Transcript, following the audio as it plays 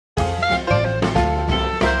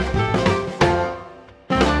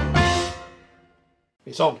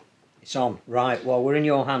It's on. It's on. Right, well, we're in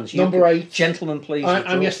your hands. Number 8. Gentlemen, please.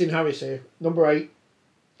 I'm guessing Harris here. Number 8.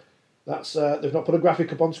 That's they've not put a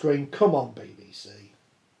graphic up on screen. Come on, BBC.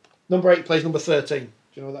 Number 8 plays number 13. Do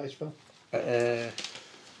you know what that is, Phil?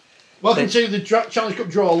 Welcome to the Challenge Cup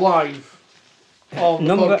draw live on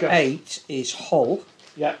number the podcast. 8 is Hull.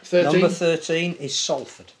 Yeah, 13. Number 13 is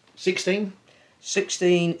Salford. 16.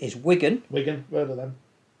 16 is Wigan. Wigan, heard of them.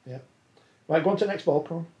 Yeah. Right, go on to the next ball.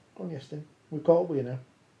 Come on, Yestin. We've caught up with you now.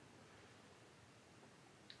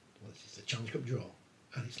 Well, this is the Challenge Cup draw,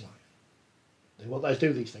 and it's live. They won't let us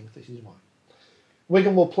do these things. This is why.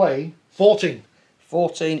 Wigan will play 14.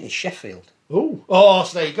 14 is Sheffield. Ooh. Oh,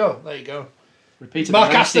 so there you go. There you go. Repeated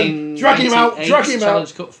Mark Aston, dragging him out. Dragging him Challenge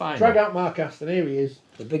out. Cup final. Drag out Mark Aston. Here he is.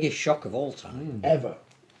 The biggest shock of all time. Ever.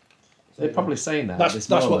 They're probably saying that. That's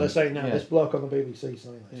what they're saying now. Yeah. This bloke on the BBC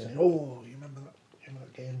saying "Oh, you remember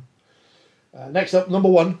that game?" Next up, number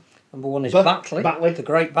 1. Number 1 is Batley. Batley. The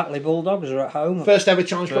great Batley Bulldogs are at home. First ever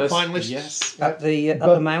Challenge Cup finalists. Yes. At the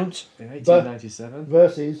Mount. In 1897.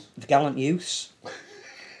 Versus The Gallant Youths.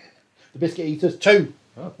 the Biscuit Eaters. 2.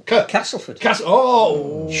 Oh. Castleford.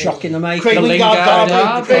 Shock in the making. Craig The Lingard Lingard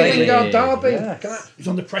Derby. Craig Derby. Lingard Derby. Yes. He's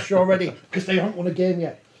under pressure already because they haven't won a game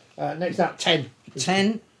yet. Next up, 10.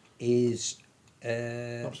 10 is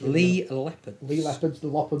Lee Leopard. Lee Leopards, the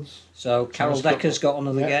Lopards. So Carol Challenge Cup. Decker's got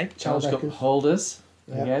another game. Challenge Cup Deckers. holders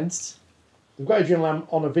Yeah. against. They've got Adrian Lamb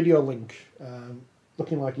on a video link,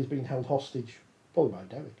 looking like he's being held hostage, probably by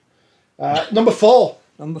Derek. Number 4.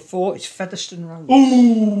 Number 4 is Featherstone Rovers.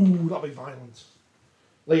 Ooh, that'll be violent.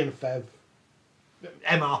 Lee and Fev.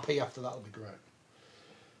 MRP after that'll be great.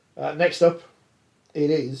 Next up,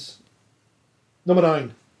 it is number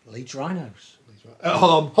 9. Leeds Rhinos.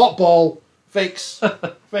 Hot ball. Fix.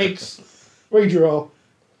 Redraw.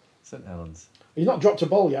 St Helens. He's not dropped a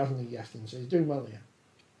ball yet, hasn't he, Yestin? So he's doing well here.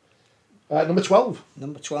 Number 12.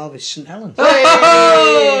 Number 12 is St Helens.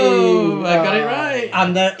 Oh, I got it right.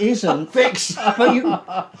 And there isn't. Fix. But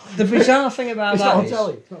the bizarre thing about It's that not on is,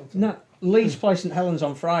 telly. It's not on telly. no, Leeds play St Helens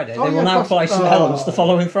on Friday. Oh, They will yeah, now of play course. St Helens the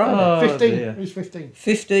following Friday. 15. dear. Who's 15?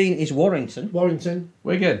 15 is Warrington. Warrington.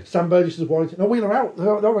 Wigan. Sam Burgess is Warrington. No, Wheeler out. They're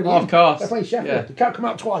already in. Of course. They're playing Sheffield. Yeah. They can't come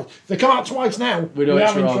out twice. If they come out twice now, We we know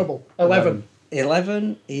it's are in wrong. trouble. 11.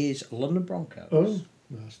 11 is London Broncos. Oh.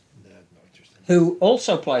 No, that's not interesting. Who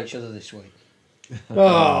also play each other this week.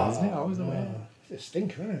 Oh, Isn't it always the way? it's a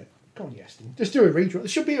stinker, isn't it? Come on, Yestin. Just do a redraw. They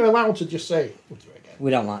should be allowed to just say, we'll do it again.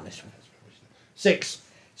 We don't like this one. 6.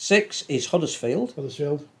 6 is Huddersfield.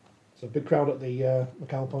 Huddersfield. It's a big crowd at the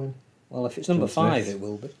McAlpine. Well, if it's number John 5, Smith. it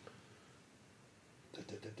will be. I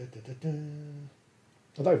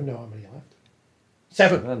don't even know how many are left.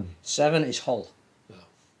 7. 7 is Hull.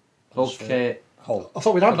 Okay. Hull. I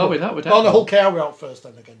thought we'd had I thought one. we'd had Oh, no, one. Hull KR were out first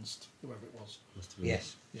then against whoever it was.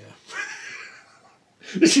 Yes. Yeah.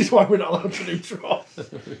 This is why we're not allowed to do draw.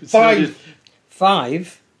 5.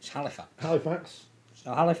 5 is Halifax. Halifax.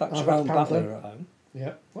 So Halifax are Halifax home, Panther. Batley are at home.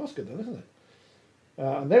 Yeah, well, that's good then, isn't it?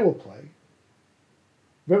 And they will play.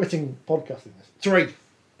 Riveting podcasting this. 3.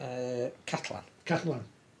 Catalan. Catalan.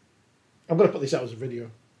 I'm going to put this out as a video.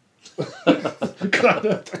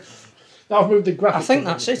 Now I've moved the graphic. I think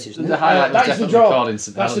that's it, isn't The it? highlight was That is the definitely draw. recorded in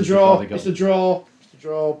St That's the Helens draw. before they got- It's the draw. It's the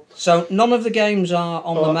draw. So none of the games are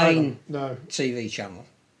on the hang main No, TV channel.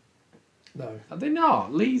 no. Are they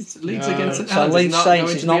not? Leeds No. against St So Helens. Leeds is Saints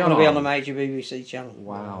going is not going to be on the on. major BBC channel.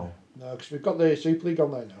 Wow. No, because we've got the Super League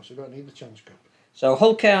on there now, so we don't need the Challenge Cup. So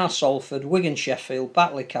Hull KR Salford, Wigan Sheffield,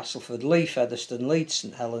 Batley Castleford, Lee Featherstone, Leeds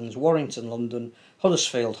St Helens, Warrington London,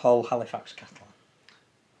 Huddersfield Hull, Halifax Catalan.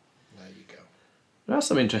 There you go. There are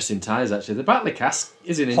some interesting ties actually. The Batley Cask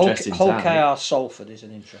is an Hull interesting tie. KR Salford is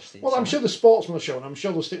an interesting Well, I'm tie. sure the Sportsman will show, and I'm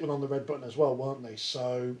sure they'll stick one on the red button as well, won't they?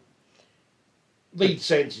 So, Leeds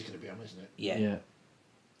Saints is going to be on, isn't it? Yeah. Yeah.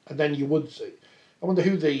 And then you would say, I wonder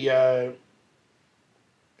who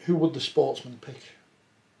would the Sportsman pick?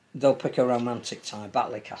 They'll pick a romantic tie,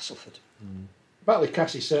 Batley Castleford. Batley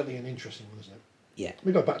Cass is certainly an interesting one, isn't it? Yeah.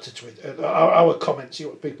 We go back to Twitter, our comments, see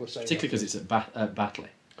what people are saying. Particularly because it's at Batley.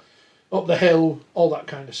 Up the hill, all that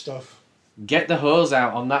kind of stuff. Get the hose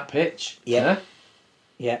out on that pitch. Yeah. Huh?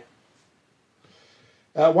 Yeah.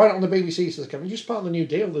 Why not on the BBC, says Kevin? Just part of the new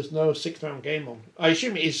deal, there's no 6th round game on. I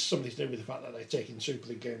assume it is something to do with the fact that they're taking Super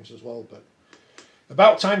League games as well, but...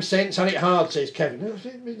 About time Saints had it hard, says Kevin.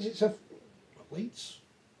 It's a... Leeds?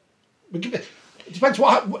 It depends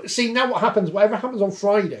see, now what happens, whatever happens on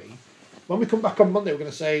Friday, when we come back on Monday, we're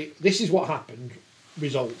going to say, this is what happened,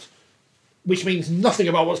 result. Which means nothing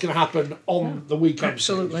about what's going to happen on the weekend.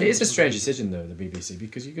 Absolutely. It is a strange decision though, the BBC,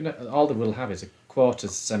 because all they will have is a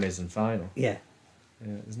quarters, semis, and final. Yeah.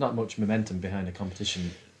 There's not much momentum behind a competition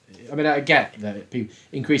I mean, I get that people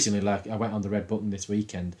increasingly, like I went on the Red Button this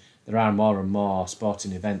weekend. There are more and more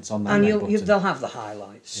sporting events on that. And Red Button. they'll have the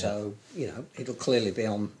highlights, so it'll clearly be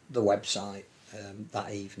on the website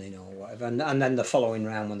that evening or whatever. And then the following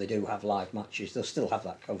round, when they do have live matches, they'll still have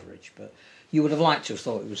that coverage. But you would have liked to have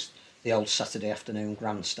thought it was the old Saturday afternoon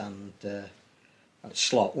grandstand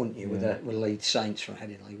slot, wouldn't you? With Leeds Saints from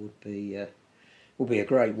Headingley would be a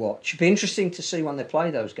great watch. It'd be interesting to see when they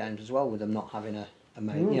play those games as well, with them not having a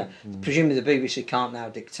main. Presumably the BBC can't now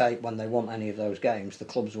dictate when they want any of those games. The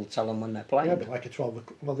clubs will tell them when they're playing. Yeah, but like a 12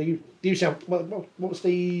 o'clock. Well, they used to have, what was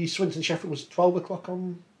the Swinton Sheffield was 12 o'clock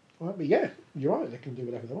on. Well, yeah, you're right. They can do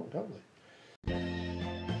whatever they want, can't they?